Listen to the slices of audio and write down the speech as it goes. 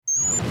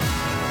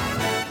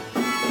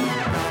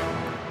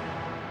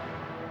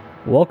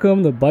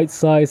Welcome to Bite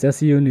Size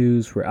SEO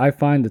News, where I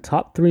find the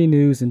top 3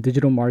 news in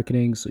digital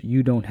marketing so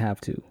you don't have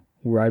to,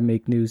 where I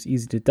make news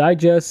easy to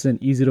digest and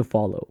easy to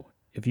follow.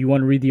 If you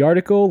want to read the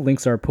article,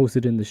 links are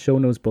posted in the show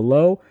notes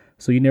below,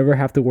 so you never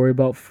have to worry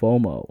about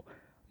FOMO.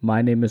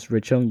 My name is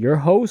Rich Young, your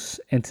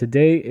host, and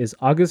today is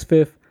August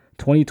 5th,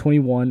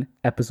 2021,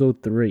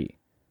 episode 3.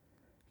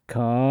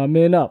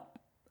 Coming up,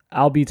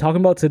 I'll be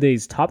talking about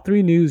today's top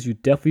 3 news you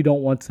definitely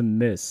don't want to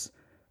miss.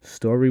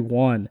 Story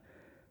 1.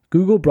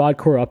 Google Broad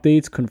Core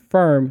updates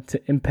confirm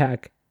to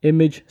impact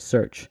image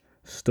search.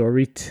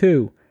 Story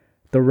 2.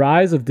 The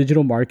rise of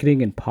digital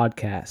marketing and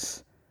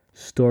podcasts.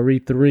 Story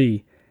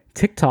 3.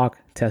 TikTok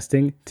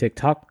testing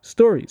TikTok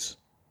stories.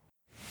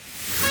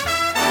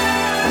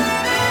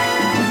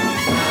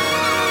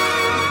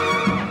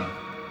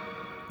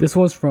 This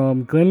one's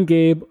from Glenn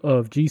Gabe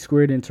of G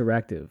Squared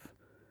Interactive.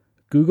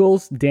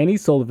 Google's Danny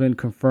Sullivan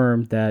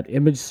confirmed that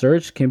image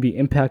search can be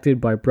impacted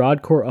by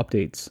Broad Core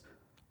updates.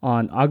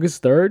 On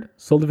August 3rd,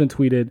 Sullivan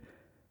tweeted,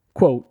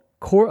 quote,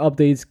 "Core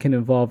updates can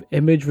involve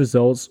image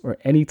results or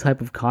any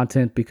type of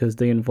content because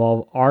they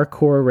involve our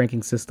core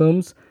ranking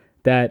systems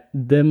that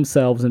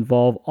themselves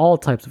involve all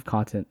types of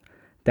content.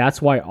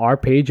 That's why our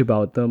page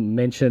about them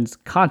mentions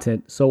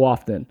content so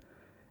often."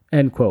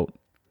 End quote.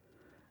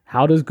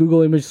 How does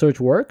Google image search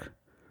work?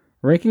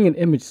 Ranking an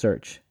image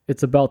search.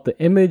 It's about the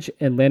image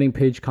and landing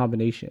page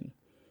combination.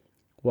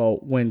 Well,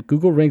 when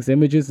Google ranks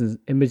images in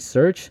image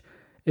search,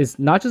 it's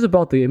not just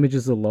about the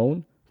images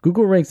alone.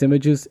 Google ranks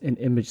images in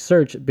image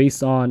search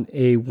based on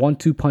a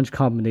 1-2 punch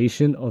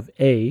combination of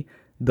A,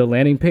 the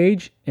landing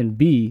page, and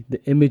B,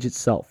 the image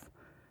itself.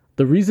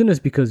 The reason is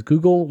because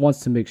Google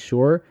wants to make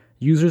sure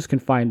users can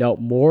find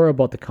out more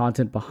about the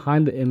content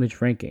behind the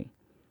image ranking.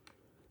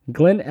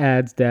 Glenn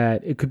adds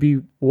that it could be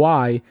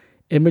why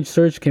image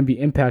search can be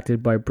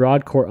impacted by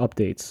broad core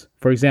updates.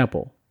 For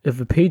example,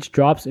 if a page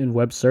drops in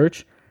web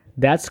search,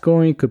 that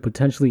scoring could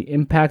potentially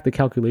impact the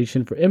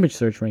calculation for image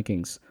search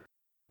rankings.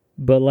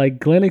 But like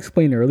Glenn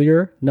explained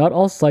earlier, not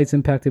all sites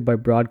impacted by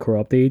broad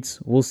core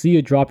updates will see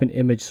a drop in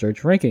image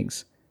search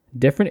rankings.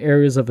 Different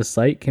areas of a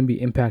site can be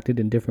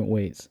impacted in different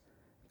ways.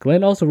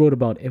 Glenn also wrote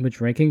about image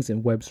rankings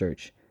in web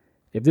search.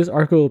 If this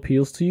article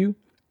appeals to you,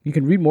 you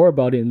can read more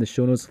about it in the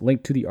show notes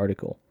linked to the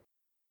article.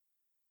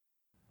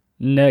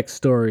 Next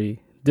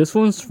story. This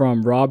one's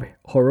from Rob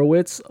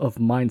Horowitz of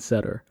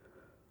Mindsetter.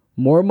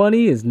 More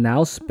money is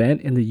now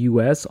spent in the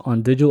US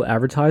on digital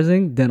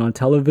advertising than on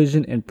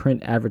television and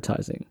print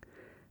advertising.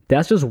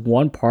 That's just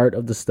one part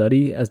of the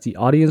study as the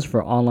audience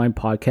for online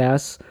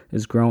podcasts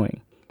is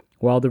growing,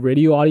 while the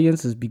radio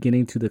audience is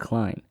beginning to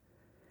decline.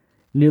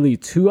 Nearly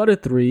 2 out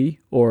of 3,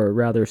 or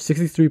rather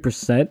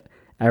 63%,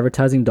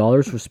 advertising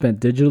dollars were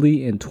spent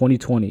digitally in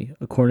 2020,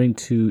 according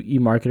to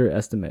eMarketer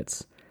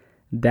estimates.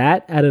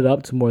 That added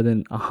up to more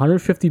than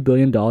 $150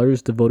 billion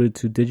devoted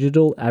to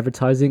digital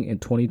advertising in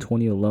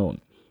 2020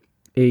 alone,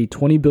 a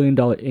 $20 billion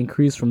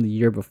increase from the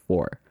year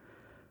before.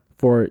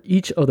 For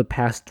each of the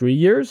past 3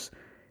 years,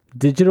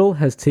 digital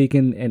has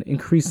taken an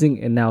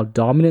increasing and now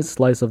dominant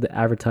slice of the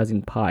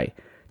advertising pie,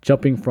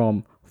 jumping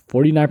from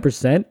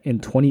 49% in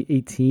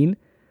 2018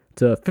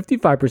 to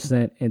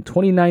 55% in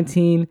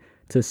 2019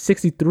 to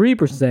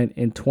 63%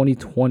 in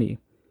 2020.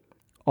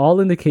 All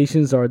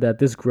indications are that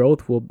this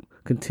growth will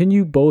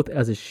continue both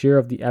as a share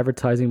of the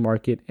advertising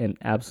market and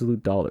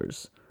absolute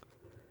dollars.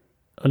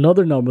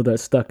 Another number that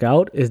stuck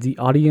out is the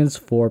audience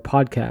for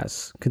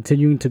podcasts,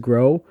 continuing to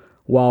grow,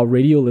 while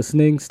radio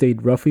listening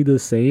stayed roughly the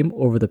same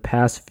over the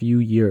past few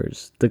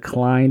years,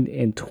 declined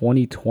in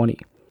 2020.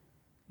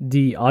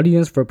 The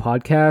audience for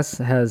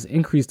podcasts has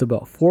increased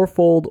about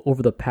fourfold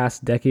over the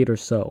past decade or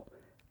so.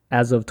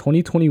 As of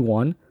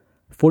 2021,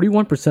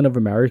 41% of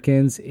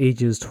Americans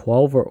ages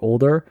 12 or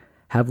older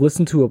have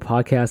listened to a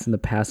podcast in the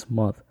past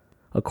month,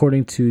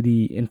 according to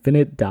the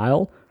Infinite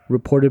Dial,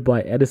 reported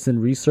by Edison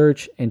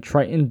Research and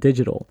Triton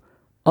Digital,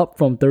 up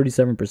from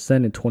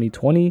 37% in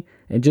 2020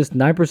 and just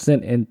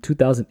 9% in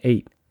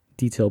 2008,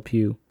 detailed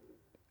Pew.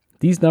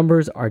 These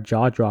numbers are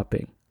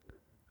jaw-dropping.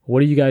 What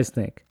do you guys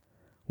think?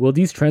 Will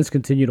these trends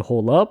continue to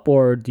hold up,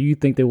 or do you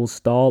think they will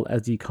stall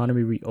as the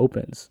economy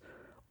reopens?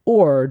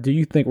 Or do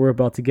you think we're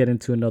about to get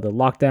into another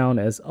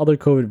lockdown as other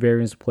COVID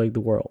variants plague the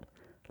world?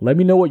 Let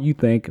me know what you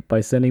think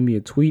by sending me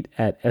a tweet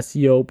at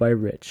SEO by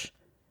Rich.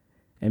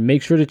 And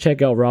make sure to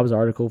check out Rob's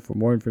article for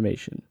more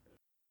information.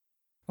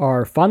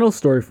 Our final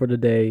story for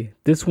today,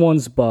 this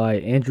one's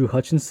by Andrew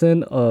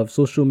Hutchinson of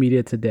Social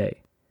Media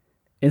Today.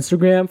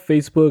 Instagram,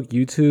 Facebook,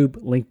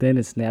 YouTube, LinkedIn, and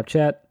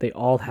Snapchat, they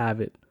all have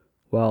it,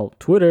 while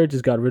Twitter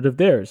just got rid of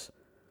theirs.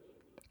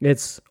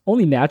 It's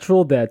only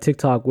natural that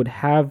TikTok would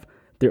have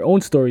their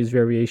own stories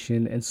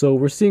variation, and so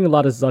we're seeing a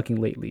lot of zucking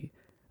lately.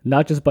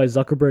 Not just by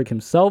Zuckerberg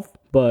himself,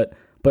 but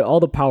by all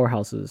the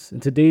powerhouses. In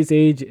today's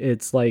age,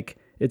 it's like,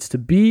 it's to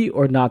be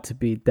or not to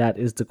be, that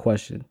is the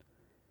question.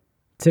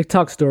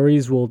 TikTok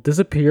stories will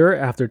disappear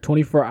after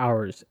 24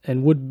 hours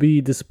and would be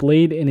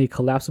displayed in a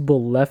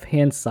collapsible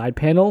left-hand side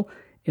panel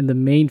in the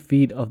main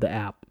feed of the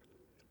app.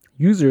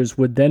 Users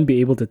would then be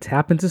able to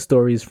tap into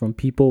stories from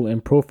people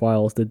and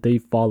profiles that they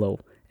follow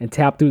and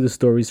tap through the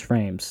stories'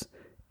 frames.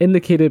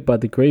 indicated by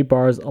the gray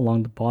bars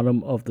along the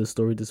bottom of the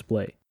story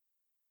display.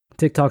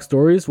 TikTok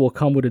stories will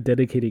come with a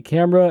dedicated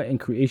camera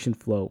and creation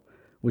flow,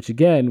 which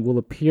again will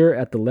appear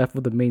at the left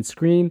of the main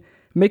screen,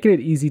 making it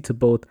easy to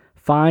both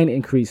find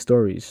and create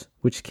stories,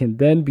 which can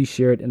then be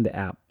shared in the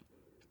app.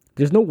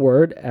 There's no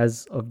word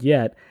as of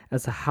yet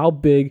as to how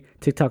big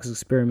TikTok's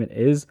experiment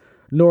is,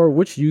 nor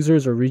which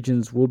users or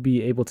regions will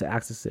be able to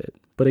access it.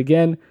 But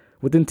again,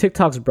 within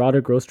TikTok's broader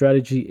growth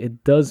strategy,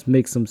 it does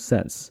make some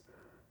sense.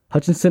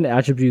 Hutchinson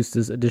attributes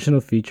this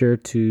additional feature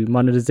to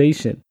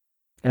monetization,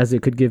 as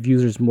it could give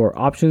users more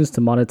options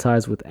to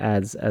monetize with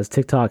ads, as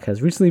TikTok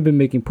has recently been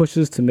making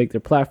pushes to make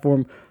their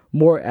platform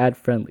more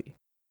ad-friendly.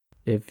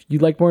 If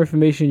you'd like more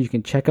information, you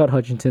can check out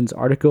Hutchinson's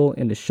article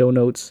in the show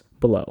notes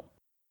below.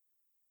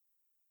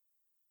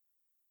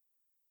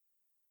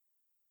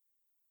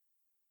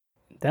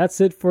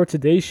 That's it for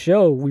today's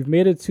show. We've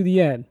made it to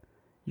the end.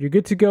 You're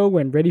good to go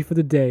and ready for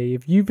the day.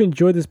 If you've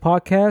enjoyed this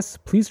podcast,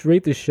 please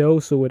rate the show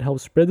so it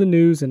helps spread the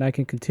news and I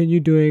can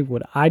continue doing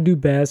what I do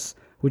best,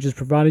 which is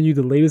providing you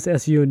the latest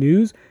SEO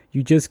news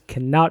you just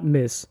cannot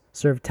miss.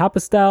 Served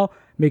tapas style,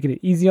 making it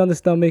easy on the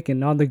stomach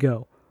and on the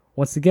go.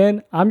 Once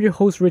again, I'm your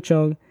host, Rich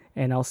Young,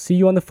 and I'll see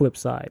you on the flip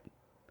side.